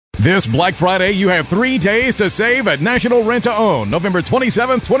This Black Friday, you have 3 days to save at National Rent-to-Own, November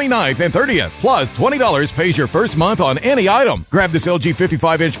 27th, 29th, and 30th. Plus, $20 pays your first month on any item. Grab this LG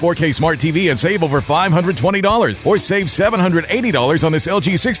 55-inch 4K Smart TV and save over $520. Or save $780 on this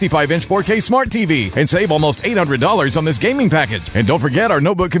LG 65-inch 4K Smart TV and save almost $800 on this gaming package. And don't forget our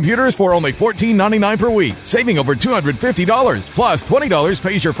notebook computers for only $14.99 per week, saving over $250. Plus, $20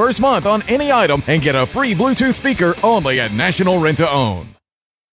 pays your first month on any item and get a free Bluetooth speaker only at National Rent-to-Own.